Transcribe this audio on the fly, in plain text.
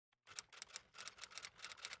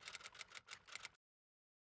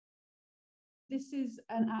this is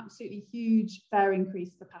an absolutely huge fare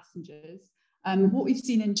increase for passengers. What we've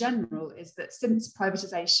seen in general is that since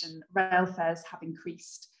privatisation, rail fares have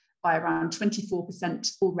increased by around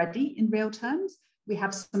 24% already in real terms. We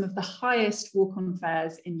have some of the highest walk-on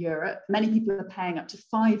fares in Europe. Many people are paying up to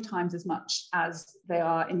 5 times as much as they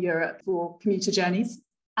are in Europe for commuter journeys.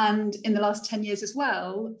 And in the last 10 years as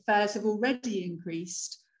well, fares have already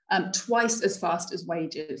increased twice as fast as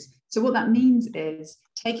wages. So what that means is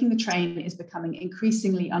taking the train is becoming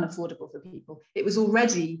increasingly unaffordable for people. It was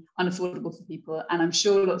already unaffordable for people, and I'm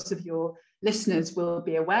sure lots of your listeners will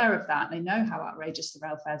be aware of that. They know how outrageous the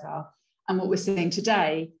rail fares are. And what we're seeing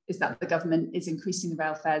today is that the government is increasing the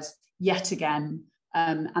rail fares yet again,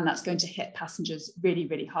 and that's going to hit passengers really,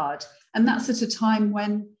 really hard. And that's at a time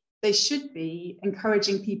when they should be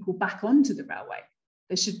encouraging people back onto the railway.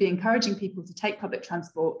 They should be encouraging people to take public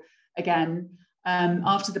transport again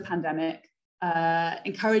after the pandemic,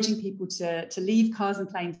 encouraging people to leave cars and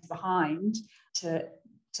planes behind,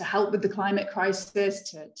 to help with the climate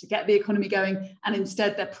crisis, to get the economy going. And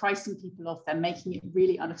instead, they're pricing people off. They're making it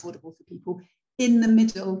really unaffordable for people in the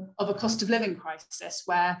middle of a cost of living crisis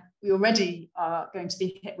where we already are going to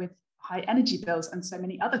be hit with high energy bills and so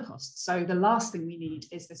many other costs. So the last thing we need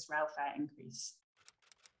is this rail fare increase.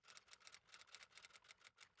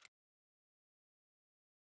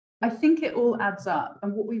 I think it all adds up,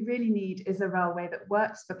 and what we really need is a railway that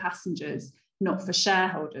works for passengers, not for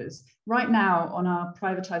shareholders. Right now on our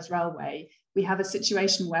privatised railway, we have a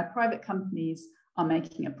situation where private companies are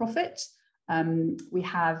making a profit. We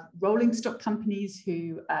have rolling stock companies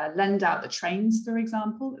who lend out the trains, for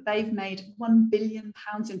example. They've made £1 billion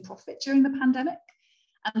in profit during the pandemic.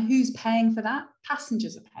 And who's paying for that?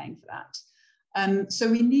 Passengers are paying for that. So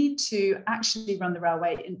we need to actually run the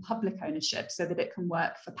railway in public ownership so that it can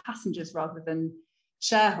work for passengers rather than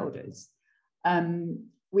shareholders.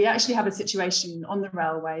 We actually have a situation on the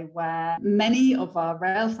railway where many of our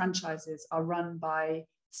rail franchises are run by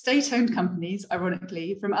state-owned companies,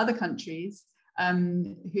 ironically, from other countries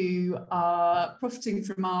who are profiting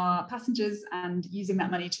from our passengers and using that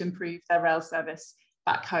money to improve their rail service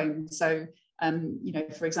back home. So,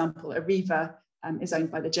 for example, Arriva is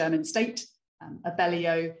owned by the German state.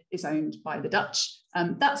 Abellio is owned by the Dutch.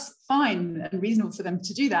 That's fine and reasonable for them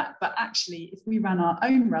to do that. But actually, if we ran our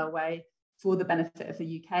own railway for the benefit of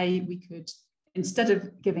the UK, we could, instead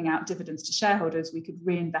of giving out dividends to shareholders, we could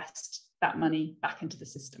reinvest that money back into the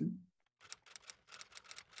system.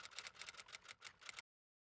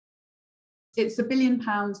 It's £1 billion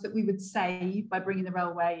that we would save by bringing the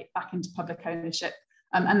railway back into public ownership.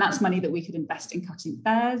 And that's money that we could invest in cutting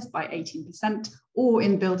fares by 18% or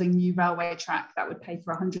in building new railway track that would pay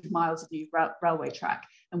for 100 miles of new railway track.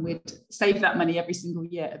 And we'd save that money every single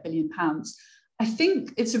year, £1 billion. I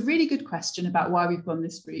think it's a really good question about why we've gone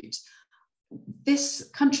this route. This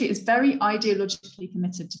country is very ideologically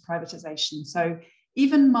committed to privatisation. So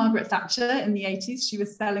even Margaret Thatcher in the 80s, she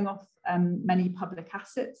was selling off many public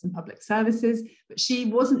assets and public services, but she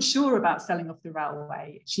wasn't sure about selling off the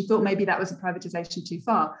railway. She thought maybe that was a privatisation too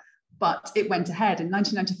far, but it went ahead. In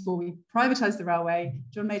 1994, we privatised the railway,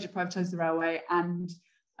 John Major privatised the railway, and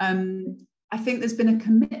I think there's been a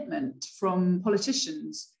commitment from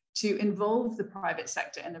politicians to involve the private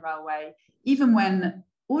sector in the railway, even when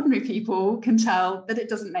ordinary people can tell that it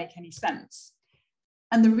doesn't make any sense.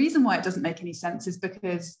 And the reason why it doesn't make any sense is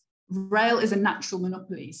because rail is a natural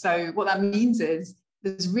monopoly. So what that means is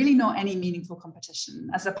there's really not any meaningful competition.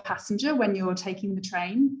 As a passenger, when you're taking the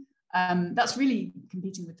train, that's really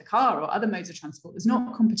competing with the car or other modes of transport. There's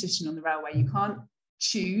not competition on the railway. You can't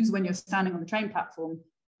choose when you're standing on the train platform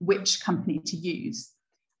which company to use.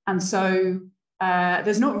 And so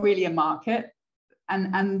there's not really a market.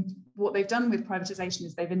 And what they've done with privatisation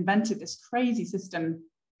is they've invented this crazy system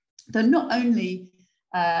that not only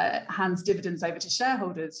hands dividends over to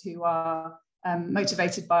shareholders who are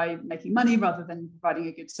motivated by making money rather than providing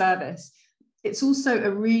a good service. It's also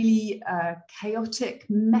a really chaotic,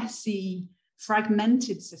 messy,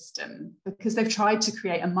 fragmented system because they've tried to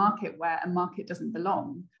create a market where a market doesn't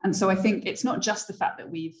belong. And so I think it's not just the fact that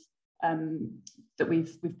we've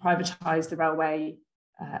privatised the railway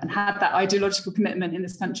and had that ideological commitment in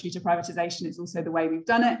this country to privatisation. It's also the way we've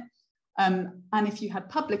done it. And if you had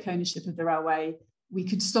public ownership of the railway, we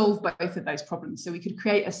could solve both of those problems. So we could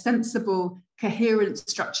create a sensible, coherent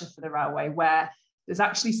structure for the railway where there's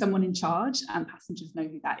actually someone in charge and passengers know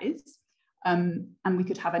who that is. And we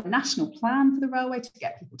could have a national plan for the railway to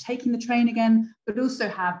get people taking the train again, but also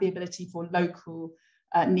have the ability for local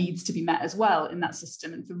needs to be met as well in that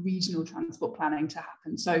system and for regional transport planning to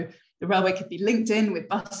happen. So the railway could be linked in with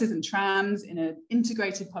buses and trams in an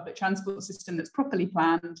integrated public transport system that's properly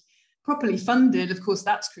planned. properly funded, of course,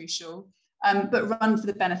 that's crucial, but run for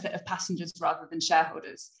the benefit of passengers rather than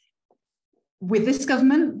shareholders. With this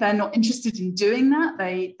government, they're not interested in doing that.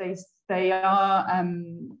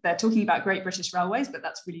 They're talking about Great British Railways, but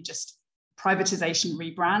that's really just privatization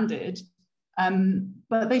rebranded.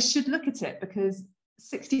 But they should look at it, because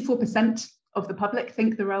 64% of the public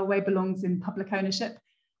think the railway belongs in public ownership,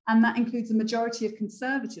 and that includes a majority of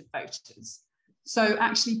Conservative voters. So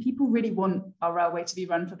actually, people really want our railway to be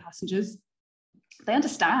run for passengers. They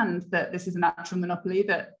understand that this is a natural monopoly,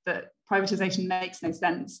 that privatisation makes no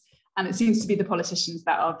sense. And it seems to be the politicians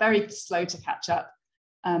that are very slow to catch up.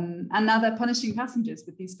 And now they're punishing passengers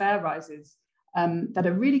with these fare rises that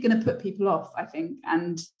are really going to put people off, I think.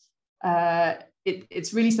 And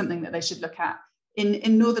it's really something that they should look at.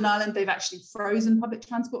 In Northern Ireland, they've actually frozen public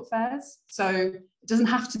transport fares. So it doesn't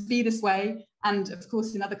have to be this way. And of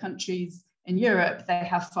course, in other countries in Europe, they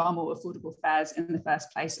have far more affordable fares in the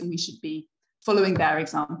first place, and we should be following their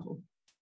example.